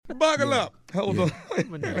Buckle up. Hold on.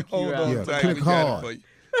 Hold on. Yeah, tight. click We got hard. it for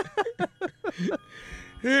you.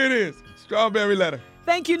 Here it is. Strawberry letter.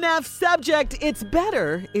 Thank you, Neff. Subject, it's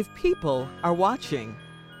better if people are watching.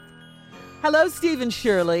 Hello, Steve and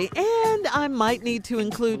Shirley, and I might need to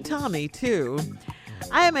include Tommy, too.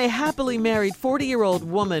 I am a happily married 40-year-old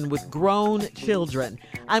woman with grown children.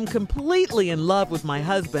 I'm completely in love with my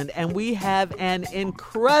husband, and we have an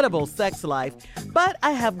incredible sex life, but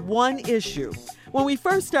I have one issue. When we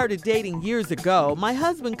first started dating years ago, my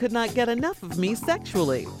husband could not get enough of me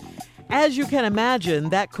sexually. As you can imagine,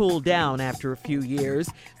 that cooled down after a few years,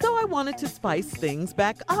 so I wanted to spice things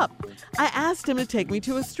back up. I asked him to take me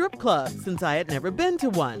to a strip club since I had never been to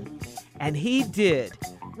one. And he did.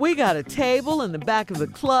 We got a table in the back of the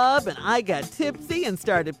club, and I got tipsy and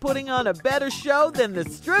started putting on a better show than the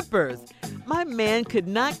strippers. My man could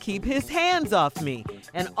not keep his hands off me,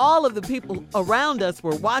 and all of the people around us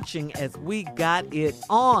were watching as we got it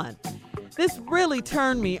on. This really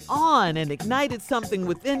turned me on and ignited something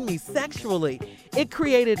within me sexually. It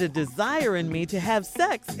created a desire in me to have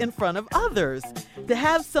sex in front of others, to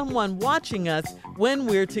have someone watching us when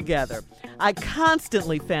we're together. I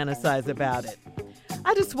constantly fantasize about it.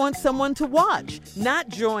 I just want someone to watch, not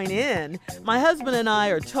join in. My husband and I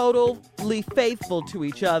are totally faithful to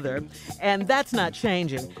each other, and that's not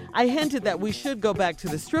changing. I hinted that we should go back to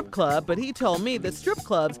the strip club, but he told me that strip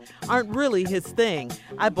clubs aren't really his thing.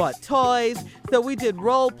 I bought toys, so we did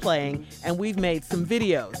role playing, and we've made some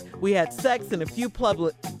videos. We had sex in a few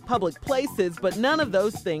public places, but none of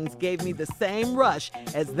those things gave me the same rush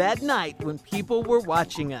as that night when people were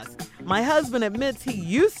watching us. My husband admits he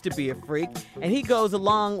used to be a freak, and he goes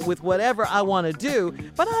along with whatever I want to do,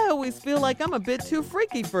 but I always feel like I'm a bit too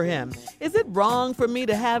freaky for him. Is it wrong for me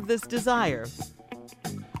to have this desire?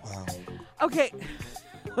 Wow. Okay.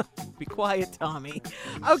 Be quiet, Tommy.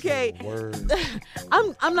 Okay. Word.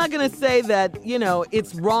 I'm not going to say that,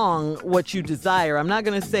 it's wrong what you desire. I'm not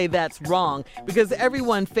going to say that's wrong because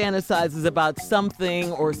everyone fantasizes about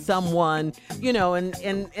something or someone,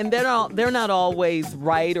 and they're not always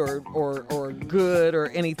right or good or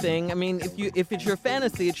anything. I mean, if it's your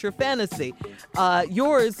fantasy, it's your fantasy.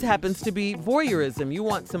 Yours happens to be voyeurism. You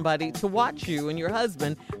want somebody to watch you and your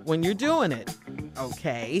husband when you're doing it.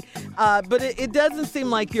 Okay. But it doesn't seem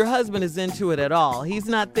like your husband is into it at all. He's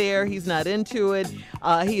not there. He's not into it.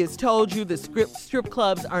 He has told you the strip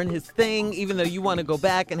clubs aren't his thing, even though you want to go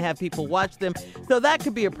back and have people watch them. So that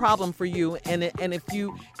could be a problem for you. And if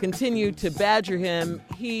you continue to badger him,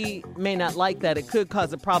 he may not like that. It could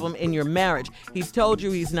cause a problem in your marriage. He's told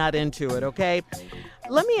you he's not into it, okay?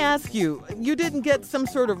 Let me ask you, you didn't get some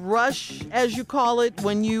sort of rush, as you call it,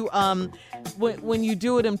 when you when you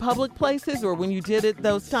do it in public places or when you did it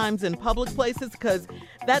those times in public places? Because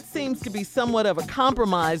that seems to be somewhat of a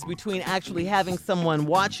compromise between actually having someone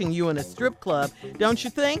watching you in a strip club, don't you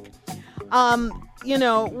think?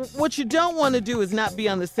 What you don't want to do is not be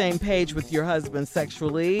on the same page with your husband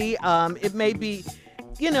sexually. It may be...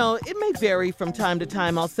 it may vary from time to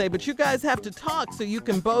time, I'll say, but you guys have to talk so you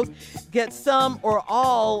can both get some or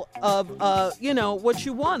all of, what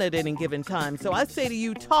you want at any given time. So I say to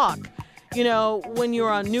you, talk, when you're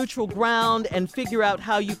on neutral ground and figure out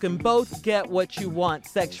how you can both get what you want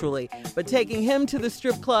sexually. But taking him to the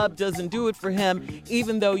strip club doesn't do it for him,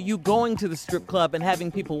 even though you going to the strip club and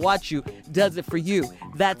having people watch you does it for you.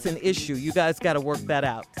 That's an issue. You guys got to work that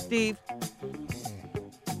out. Steve?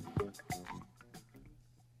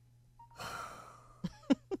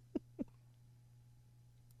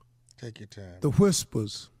 Take your time. The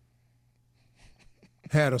Whispers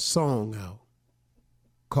had a song out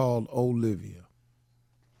called Olivia.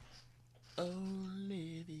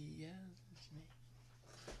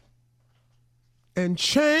 And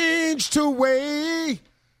changed her way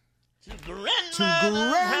to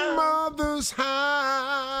grandmother's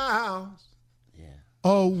house. Yeah.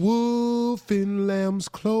 A wolf in lamb's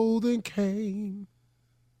clothing came.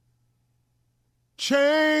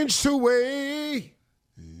 Changed her way.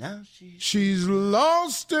 Now She's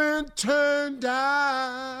lost and turned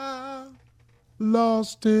out.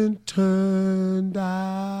 Lost and turned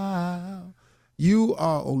out. You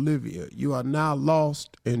are Olivia. You are now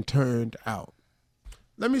lost and turned out.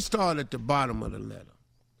 Let me start at the bottom of the letter.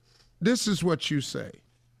 This is what you say.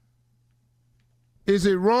 Is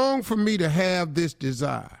it wrong for me to have this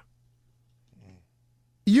desire?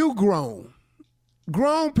 You grown.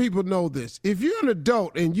 Grown people know this. If you're an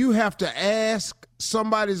adult and you have to ask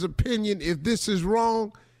somebody's opinion if this is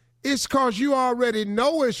wrong, it's because you already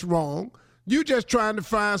know it's wrong. You just trying to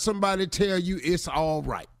find somebody to tell you it's all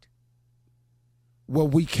right. Well,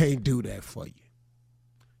 we can't do that for you.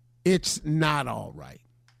 It's not all right.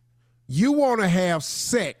 You want to have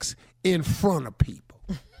sex in front of people.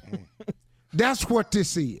 That's what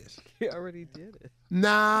this is. He already did it.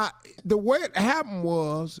 Nah, the way it happened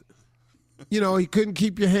was, he couldn't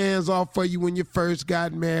keep your hands off of you when you first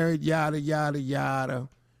got married, yada, yada, yada.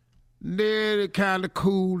 Then it kind of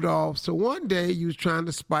cooled off. So one day you was trying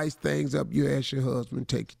to spice things up. You asked your husband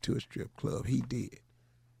to take you to a strip club. He did.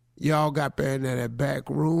 Y'all got there in that back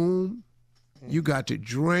room. You got to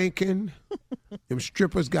drinking. Them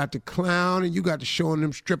strippers got to clowning. You got to showing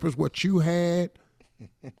them strippers what you had.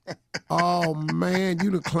 Oh, man,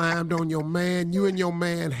 you done climbed on your man. You and your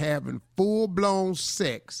man having full-blown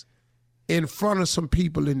sex in front of some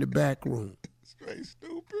people in the back room. Straight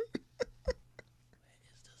stupid.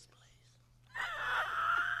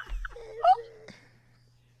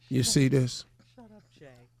 You see this? Shut up, Jay.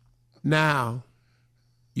 Now,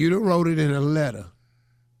 you done wrote it in a letter.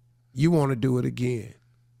 You want to do it again.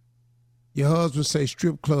 Your husband say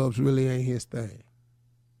strip clubs really ain't his thing.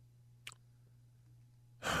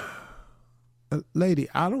 Lady,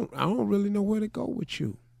 I don't really know where to go with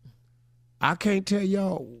you. I can't tell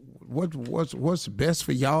y'all what's best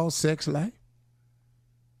for y'all sex life.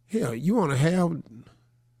 Hell, you want to have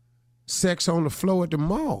sex on the floor at the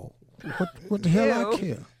mall. What the hell I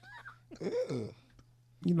care?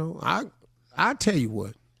 I tell you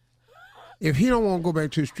what. If he don't want to go back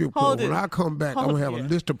to the strip club, when I come back, I'm going to have a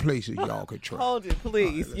list of places y'all could try. Hold it,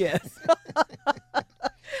 please. Yes.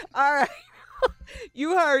 All right.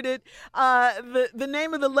 You heard it. The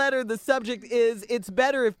name of the letter, the subject is, "It's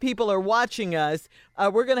better if people are watching us."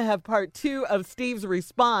 We're going to have part 2 of Steve's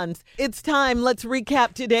response. It's time. Let's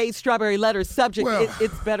recap today's Strawberry Letter subject. Well,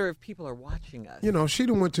 it's better if people are watching us. She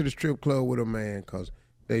done went to the strip club with a man because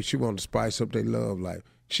she wanted to spice up their love life.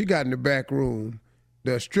 She got in the back room.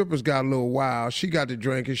 The strippers got a little wild. She got to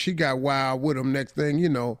drinking. She got wild with them. Next thing you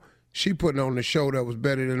know, she putting on the show that was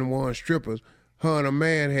better than the one strippers. Her and a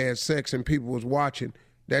man had sex and people was watching.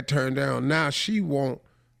 That turned down. Now she want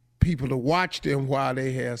people to watch them while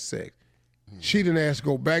they have sex. She didn't ask to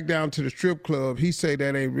go back down to the strip club. He say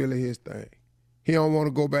that ain't really his thing. He don't want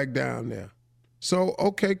to go back down there. So,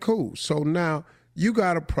 okay, cool. So now you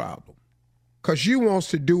got a problem because you wants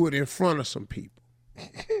to do it in front of some people.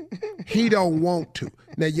 He don't want to.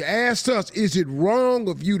 Now, you asked us, is it wrong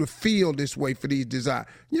of you to feel this way for these desires?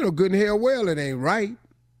 Good and hell well, it ain't right.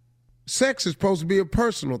 Sex is supposed to be a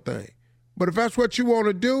personal thing. But if that's what you want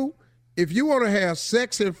to do, if you want to have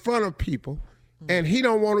sex in front of people and he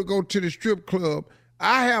don't want to go to the strip club,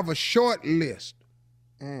 I have a short list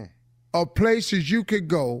of places you could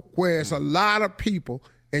go where it's a lot of people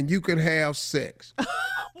and you can have sex.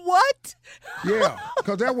 What? Yeah,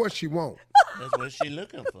 because that's what she wants. That's what she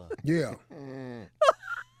looking for. Yeah.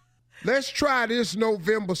 Let's try this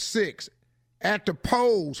November 6th at the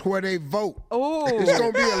polls where they vote. Oh. There's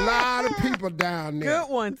going to be a lot of people down there. Good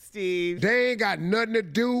one, Steve. They ain't got nothing to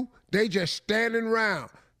do. They just standing around.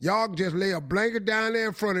 Y'all just lay a blanket down there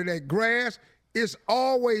in front of that grass. It's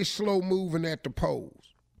always slow moving at the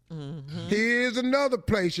polls. Mm-hmm. Here's another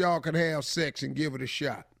place y'all can have sex and give it a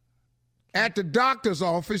shot. At the doctor's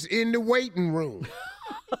office in the waiting room.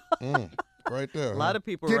 Right there. A lot of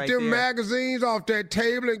people Get right them there. magazines off that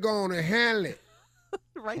table and go on and handle it.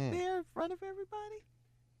 Right there in front of everybody?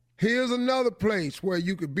 Here's another place where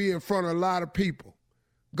you could be in front of a lot of people.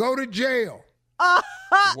 Go to jail.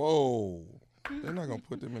 Whoa. They're not going to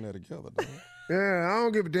put them in there together, though. Yeah, I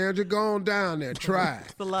don't give a damn. Just go on down there. Try it.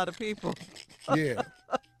 It's a lot of people. Yeah.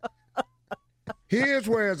 Here's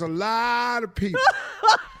where there's a lot of people.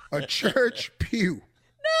 A church pew.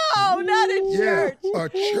 No, not in church. Yeah, a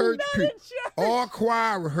church Not pew. in church. Or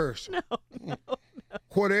choir rehearsal. No.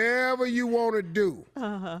 Whatever you want to do.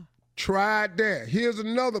 Try it there. Here's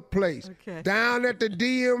another place. Okay. Down at the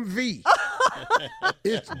DMV.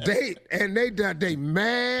 They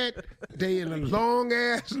mad. They in a long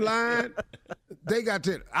ass line.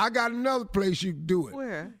 I got another place you can do it.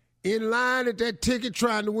 Where? In line at that ticket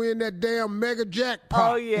trying to win that damn mega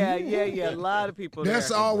jackpot. Oh, yeah. A lot of people That's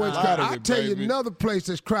there. always Lot crowded. of I'll it, tell you baby. another place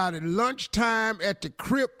that's crowded. Lunchtime at the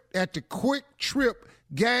Quick Trip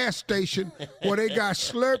gas station where they got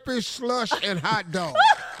Slurpee, slush, and hot dogs.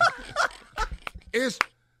 It's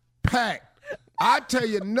packed. I tell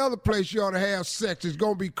you another place you ought to have sex. It's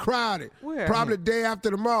going to be crowded. Where? Probably the day after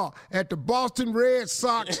tomorrow at the Boston Red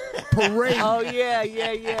Sox parade. Oh, yeah.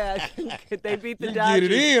 They beat the You Dodgers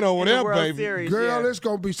get it in over the there, World baby. Series, Girl, yeah. it's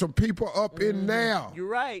going to be some people up in there. You're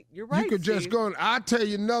right. You could just Steve. go, and I'll tell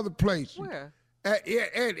you another place. Where? At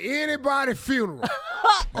anybody's funeral.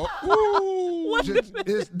 Ooh.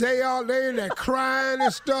 They in there crying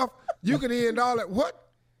and stuff. You can end all that. What?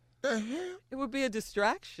 The hell? It would be a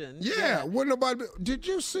distraction. Yeah, wouldn't nobody did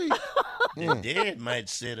you see? The dead might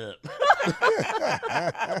sit up.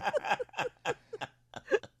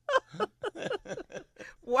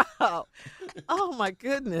 Wow. Oh my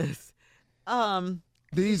goodness.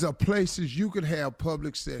 These are places you could have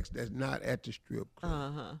public sex that's not at the strip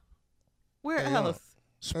club. Where Hey, else?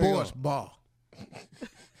 Sports bar.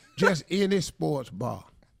 Just any sports bar.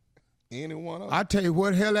 Anyone else? I tell you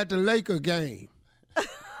what, hell, at the Laker game.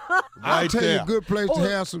 I'll tell you there. a good place to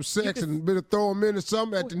have some sex and better throw them into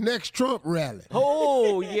something at the next Trump rally.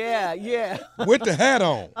 Oh, yeah, yeah. With the hat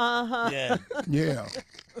on. Yeah. Yeah.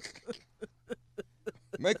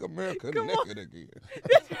 Make America naked again.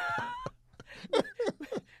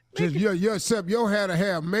 Just except your hat to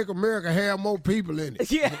have make America have more people in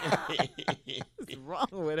it. Yeah. What's wrong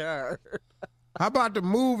with her? How about the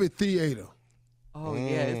movie theater? Oh,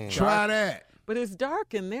 yeah. It's Try dark. that. But it's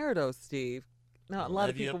dark in there, though, Steve. Now, a lot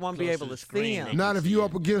of If you're people up won't be close able to to the screen, see they them. can Not if see you it.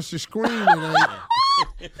 up against the screen,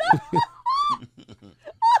 it ain't.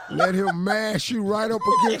 Let him mash you right up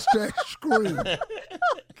against that screen.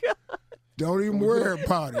 Don't even worry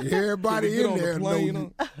about it. Everybody Can we in get there on know a plane,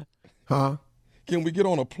 you. Huh? Can we get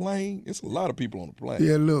on a plane? It's a lot of people on the plane.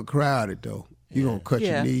 Yeah, a little crowded though. You gonna cut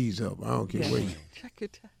Yeah. your knees up. I don't care where you Check your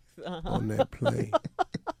text. on that plane.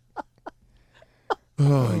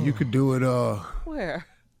 Oh, you could do it. Where?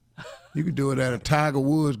 You could do it at a Tiger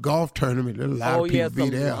Woods golf tournament. There's a lot Oh, of people yes, be a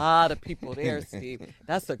there. lot of people there, Steve.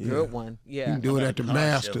 That's a good one. You Yeah. can do it at the Car show,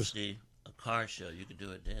 Masters. Steve. A car show. You could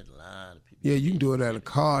do it there. A lot of people. Yeah, you can do it at a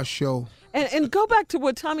car show. And go back to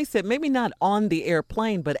what Tommy said, maybe not on the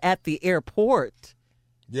airplane, but at the airport.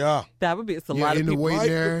 Yeah. That would be, it's a Yeah, lot in of the people. waiting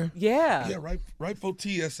area. Yeah. Yeah, right for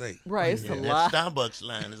TSA. Right, it's a That lot. Starbucks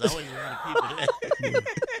line. There's always a lot of people there.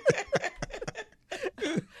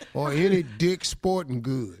 Or any Dick Sporting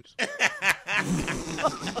Goods. Yeah,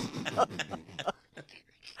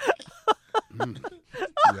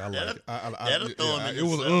 I like it. That'll throw 'em in It the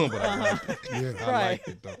was sun. but I liked it. Yeah, I liked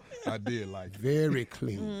it, though. I did like it. very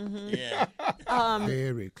clean. Yeah.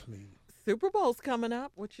 Very clean. Super Bowl's coming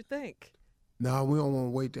up. What you think? No, we don't want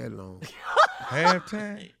to wait that long.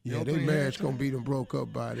 Halftime? You Yeah, don't they think marriage halftime? gonna be them broke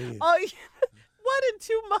up by then. Oh, yeah. What, in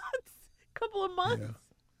 2 months? Couple of months?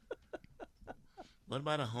 Yeah. What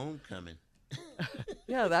about a homecoming?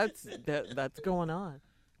 Yeah, that's going on.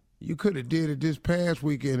 You could have did it this past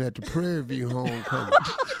weekend at the Prairie View homecoming.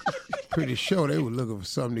 Pretty sure they were looking for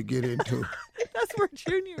something to get into. That's where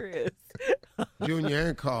Junior is. Junior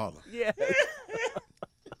and Carla. Yeah.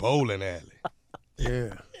 Bowling alley.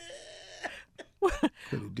 Yeah. Could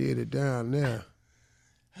have did it down there.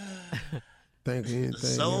 Think of The anything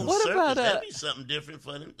Soul else. What Circus. about, That'd be something different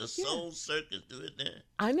for them. The Soul Circus. Do it there.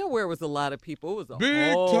 I know where it was a lot of people. It was a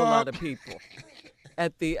Big whole top. lot of people.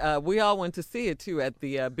 At the we all went to see it too at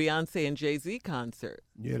the Beyonce and Jay-Z concert.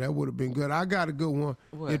 Yeah, that would have been good. I got a good one.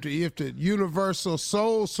 What? If the Universal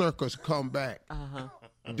Soul Circus come back,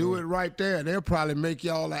 do it right there. They'll probably make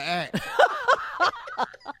y'all an act.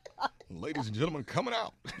 Ladies and gentlemen, coming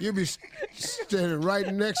out. You'll be standing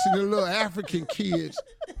right next to the little African kids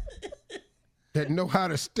that know how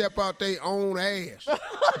to step out their own ass.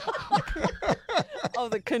 Oh,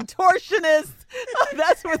 the contortionists.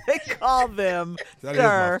 That's what they call them, That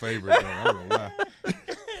sir. is my favorite, though. I ain't gonna lie.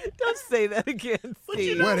 Don't say that again, But you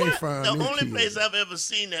Steve. know Where they what? find The them only kids? place I've ever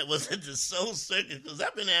seen that was at the Soul Circus because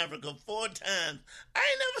I've been to Africa 4 times. I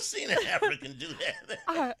ain't never seen an African do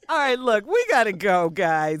that. All right, look, we got to go,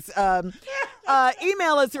 guys.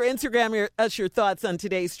 Email us or Instagram us your thoughts on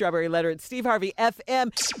today's Strawberry Letter at Steve Harvey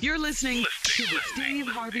FM. You're listening to the Steve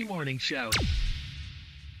Harvey Morning Show.